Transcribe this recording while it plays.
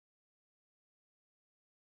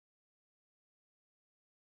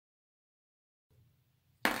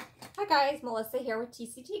Hi guys, Melissa here with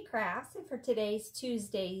TCT Crafts, and for today's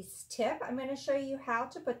Tuesday's tip, I'm going to show you how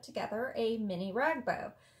to put together a mini rag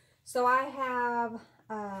bow. So I have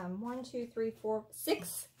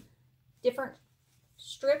 6 different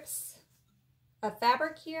strips of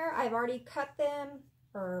fabric here. I've already cut them,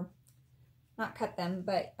 or not cut them,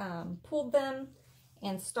 but pulled them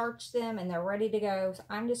and starched them, and they're ready to go. So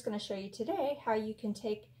I'm just going to show you today how you can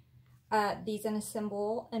take these and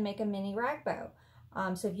assemble and make a mini rag bow.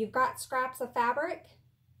 So if you've got scraps of fabric,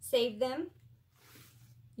 save them.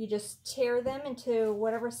 You just tear them into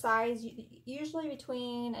whatever size, usually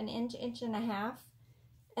between an inch, inch and a half,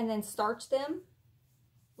 and then starch them.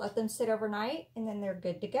 Let them sit overnight, and then they're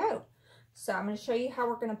good to go. So I'm going to show you how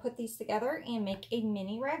we're going to put these together and make a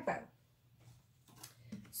mini rag bow.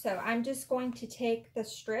 So I'm just going to take the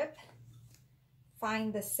strip,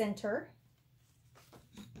 find the center,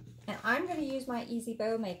 and I'm going to use my Easy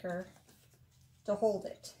Bow Maker to hold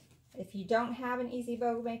it. If you don't have an Easy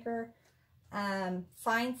Bow Maker,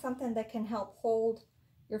 find something that can help hold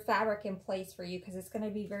your fabric in place for you, because it's going to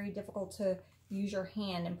be very difficult to use your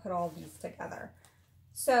hand and put all these together.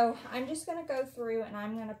 So I'm just going to go through and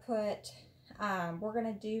I'm going to put, we're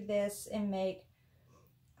going to do this and make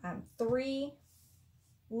 3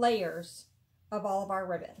 layers of all of our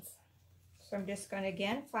ribbons. So I'm just going to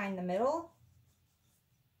again find the middle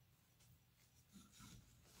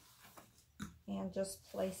and just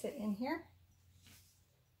place it in here.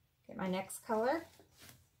 Get my next color.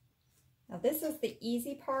 Now this is the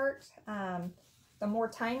easy part. The more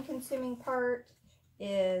time-consuming part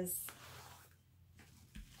is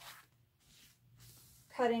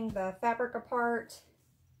cutting the fabric apart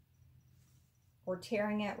or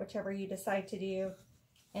tearing it, whichever you decide to do,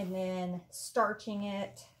 and then starching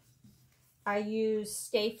it. I use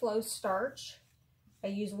Stay Flow starch. I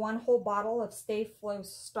use 1 whole bottle of Stay Flow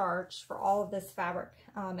starch for all of this fabric.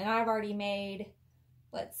 And I've already made,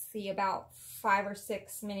 let's see, about 5 or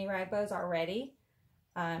 6 mini rag bows already.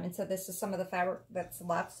 And so this is some of the fabric that's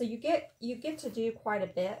left. So you get to do quite a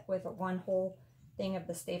bit with 1 whole thing of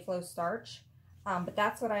the Stay Flow starch. But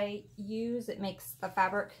that's what I use. It makes the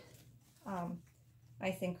fabric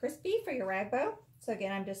nice and crispy for your rag bow. So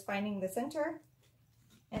again, I'm just finding the center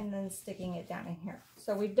and then sticking it down in here.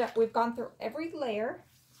 So we've gone through every layer,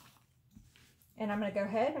 and I'm going to go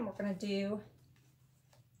ahead and we're going to do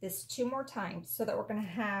this 2 more times, so that we're going to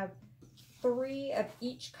have 3 of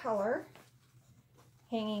each color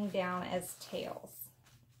hanging down as tails.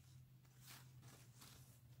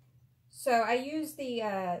 So I use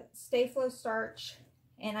the Stay Flow starch,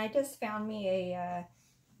 and I just found me a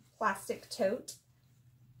plastic tote,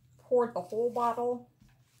 poured the whole bottle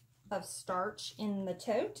of starch in the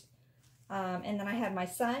tote, and then I had my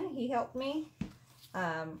son, he helped me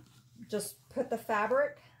just put the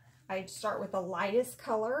fabric. I'd start with the lightest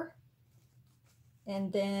color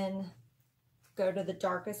and then go to the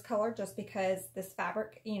darkest color, just because this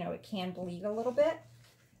fabric, you know, it can bleed a little bit.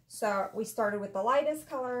 So we started with the lightest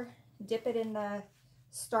color, dip it in the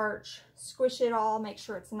starch, squish it all, make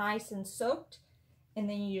sure it's nice and soaked, and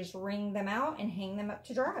then you just wring them out and hang them up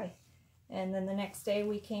to dry. And then the next day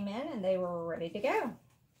we came in and they were ready to go.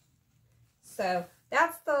 So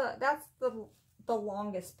that's the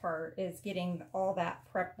longest part, is getting all that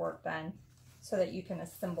prep work done so that you can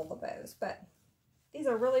assemble the bows. But these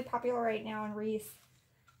are really popular right now in wreaths.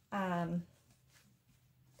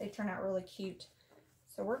 They turn out really cute.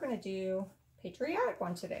 So we're going to do a patriotic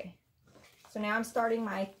one today. So now I'm starting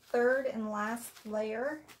my 3rd and last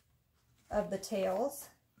layer of the tails.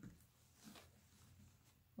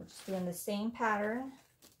 We're just doing the same pattern,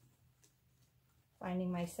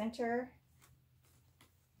 finding my center,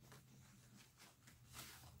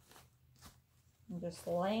 and just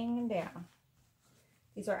laying them down.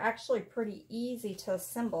 These are actually pretty easy to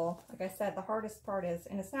assemble. Like I said, the hardest part is,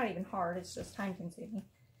 and it's not even hard, it's just time consuming,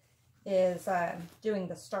 is doing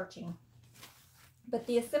the starching. But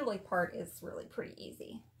the assembly part is really pretty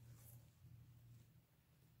easy.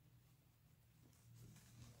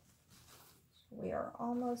 We are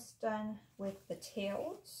almost done with the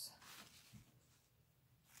tails.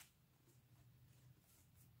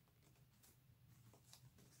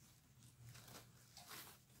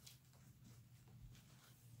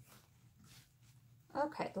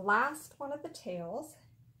 Okay, the last one of the tails.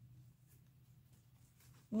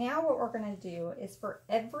 Now what we're going to do is, for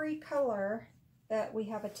every color that we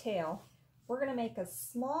have a tail, we're going to make a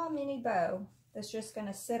small mini bow that's just going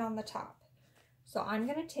to sit on the top. So I'm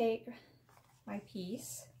going to take my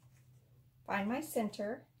piece, find my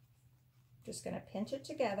center, just going to pinch it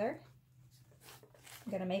together.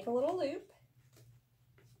 I'm going to make a little loop,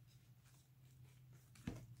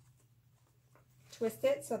 twist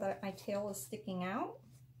it so that my tail is sticking out.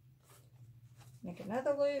 Make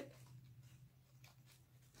another loop,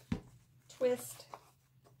 twist,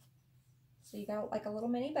 so you got like a little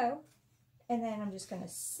mini bow. And then I'm just going to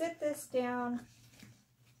sit this down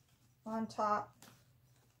on top,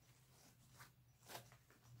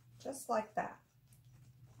 just like that.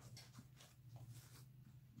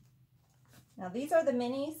 Now these are the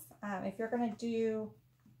minis. If you're going to do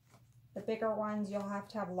the bigger ones, you'll have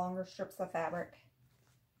to have longer strips of fabric.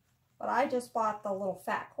 But I just bought the little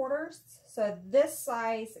fat quarters. So this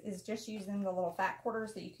size is just using the little fat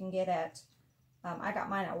quarters that you can get at, I got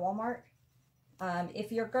mine at Walmart.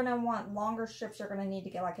 If you're going to want longer strips, you're going to need to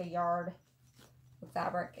get like a yard of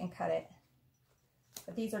fabric and cut it.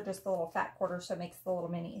 But these are just the little fat quarters, so it makes the little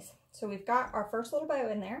minis. So we've got our first little bow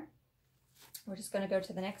in there. We're just going to go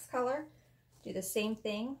to the next color, do the same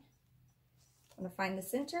thing. I'm going to find the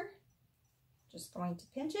center, just going to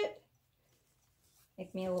pinch it,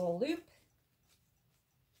 make me a little loop.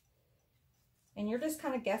 And you're just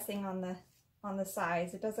kind of guessing on the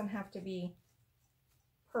size. It doesn't have to be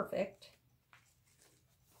perfect,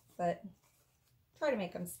 but try to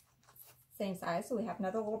make them same size. So we have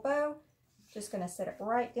another little bow. Just going to set it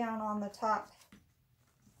right down on the top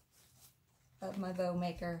of my bow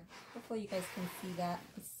maker. Hopefully you guys can see that.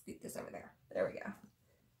 Let's scoot this over there. There we go.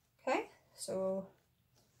 Okay, so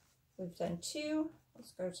we've done two.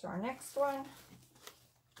 Let's go to our next one.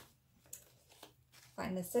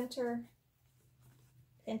 Find the center,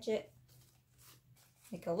 pinch it,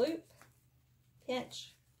 make a loop,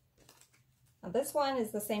 pinch. Now this one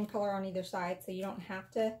is the same color on either side, so you don't have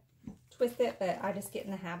to twist it, but I just get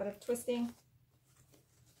in the habit of twisting.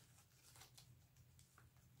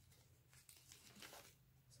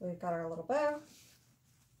 So we've got our little bow.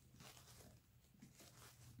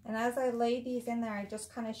 And as I lay these in there, I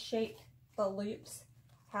just kind of shape the loops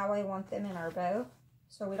how I want them in our bow.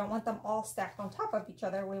 So we don't want them all stacked on top of each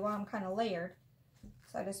other. We want them kind of layered.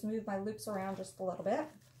 So I just move my loops around just a little bit,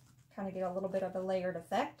 kind of get a little bit of a layered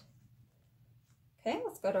effect. Okay,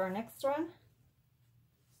 let's go to our next one.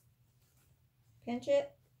 Pinch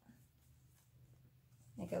it,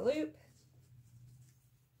 make a loop,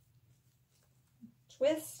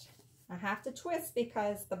 twist. I have to twist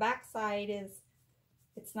because the back side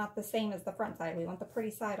it's not the same as the front side. We want the pretty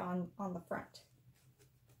side on the front.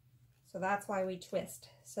 So that's why we twist,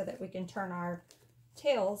 so that we can turn our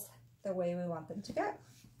tails the way we want them to go.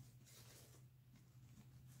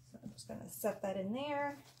 So I'm just going to set that in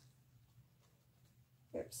there.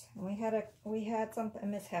 Oops, and we had a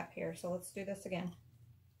mishap here, so let's do this again.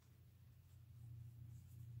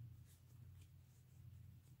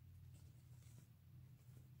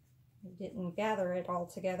 I didn't gather it all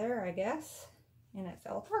together, I guess, and it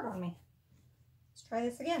fell apart on me. Let's try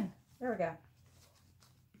this again. There we go.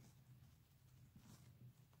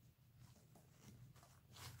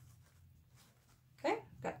 Okay,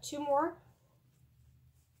 got two more.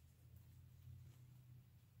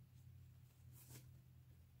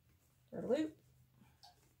 Loop,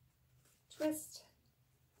 twist,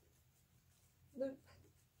 loop,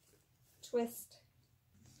 twist,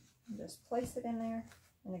 and just place it in there.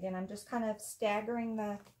 And again, I'm just kind of staggering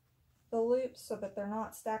the loops so that they're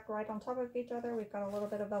not stacked right on top of each other. We've got a little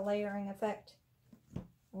bit of a layering effect. I'm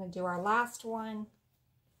going to do our last one.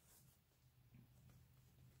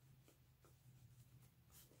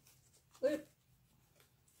 Loop,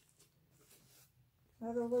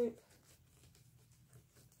 another loop,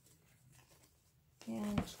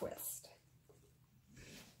 and twist.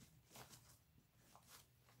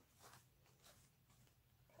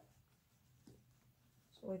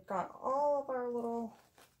 So we've got all of our little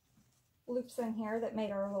loops in here that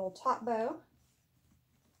made our little top bow.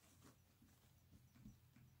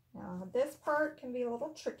 Now this part can be a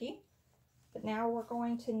little tricky, but now we're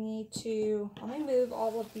going to need to, let me move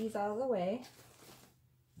all of these out of the way.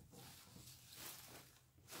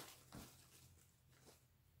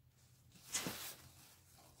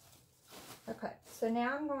 Okay, so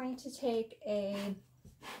now I'm going to take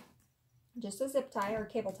just a zip tie or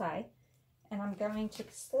cable tie, and I'm going to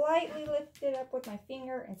slightly lift it up with my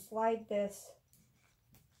finger and slide this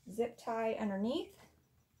zip tie underneath.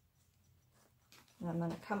 And I'm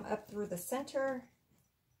going to come up through the center,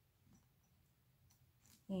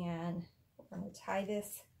 and we're going to tie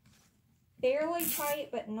this fairly tight,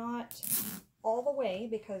 but not all the way,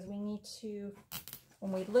 because we need to,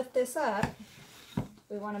 when we lift this up,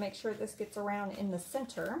 we want to make sure this gets around in the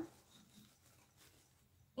center.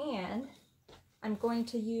 And I'm going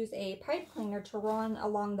to use a pipe cleaner to run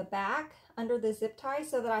along the back under the zip tie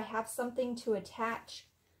so that I have something to attach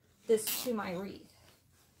this to my wreath.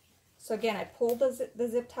 So again, I pulled the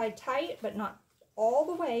zip tie tight, but not all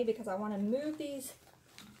the way because I want to move these.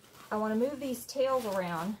 I want to move these tails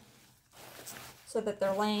around so that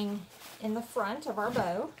they're laying in the front of our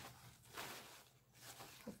bow.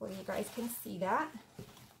 Hopefully you guys can see that.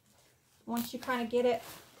 Once you kind of get it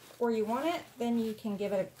where you want it, then you can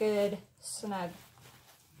give it a good snug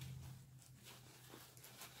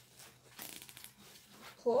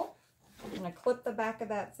pull. I'm going to clip the back of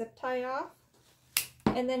that zip tie off.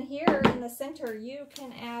 And then here in the center, you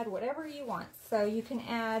can add whatever you want. So you can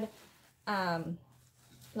add,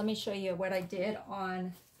 let me show you what I did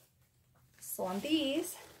on, so on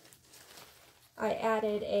these, I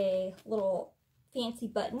added a little fancy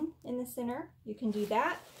button in the center. You can do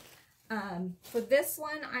that. For this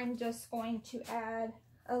one, I'm just going to add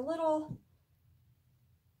a little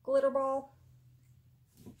glitter ball.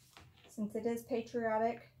 Since it is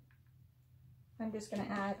patriotic, I'm just going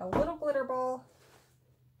to add a little glitter ball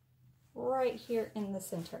right here in the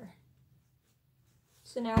center.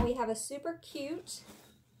 So now we have a super cute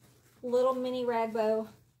little mini rag bow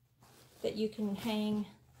that you can hang.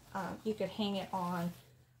 You could hang it on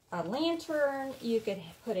a lantern, you could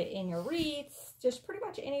put it in your wreaths, just pretty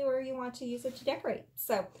much anywhere you want to use it to decorate.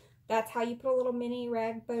 So that's how you put a little mini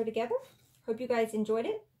rag bow together. Hope you guys enjoyed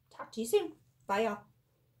it. Talk to you soon. Bye, y'all.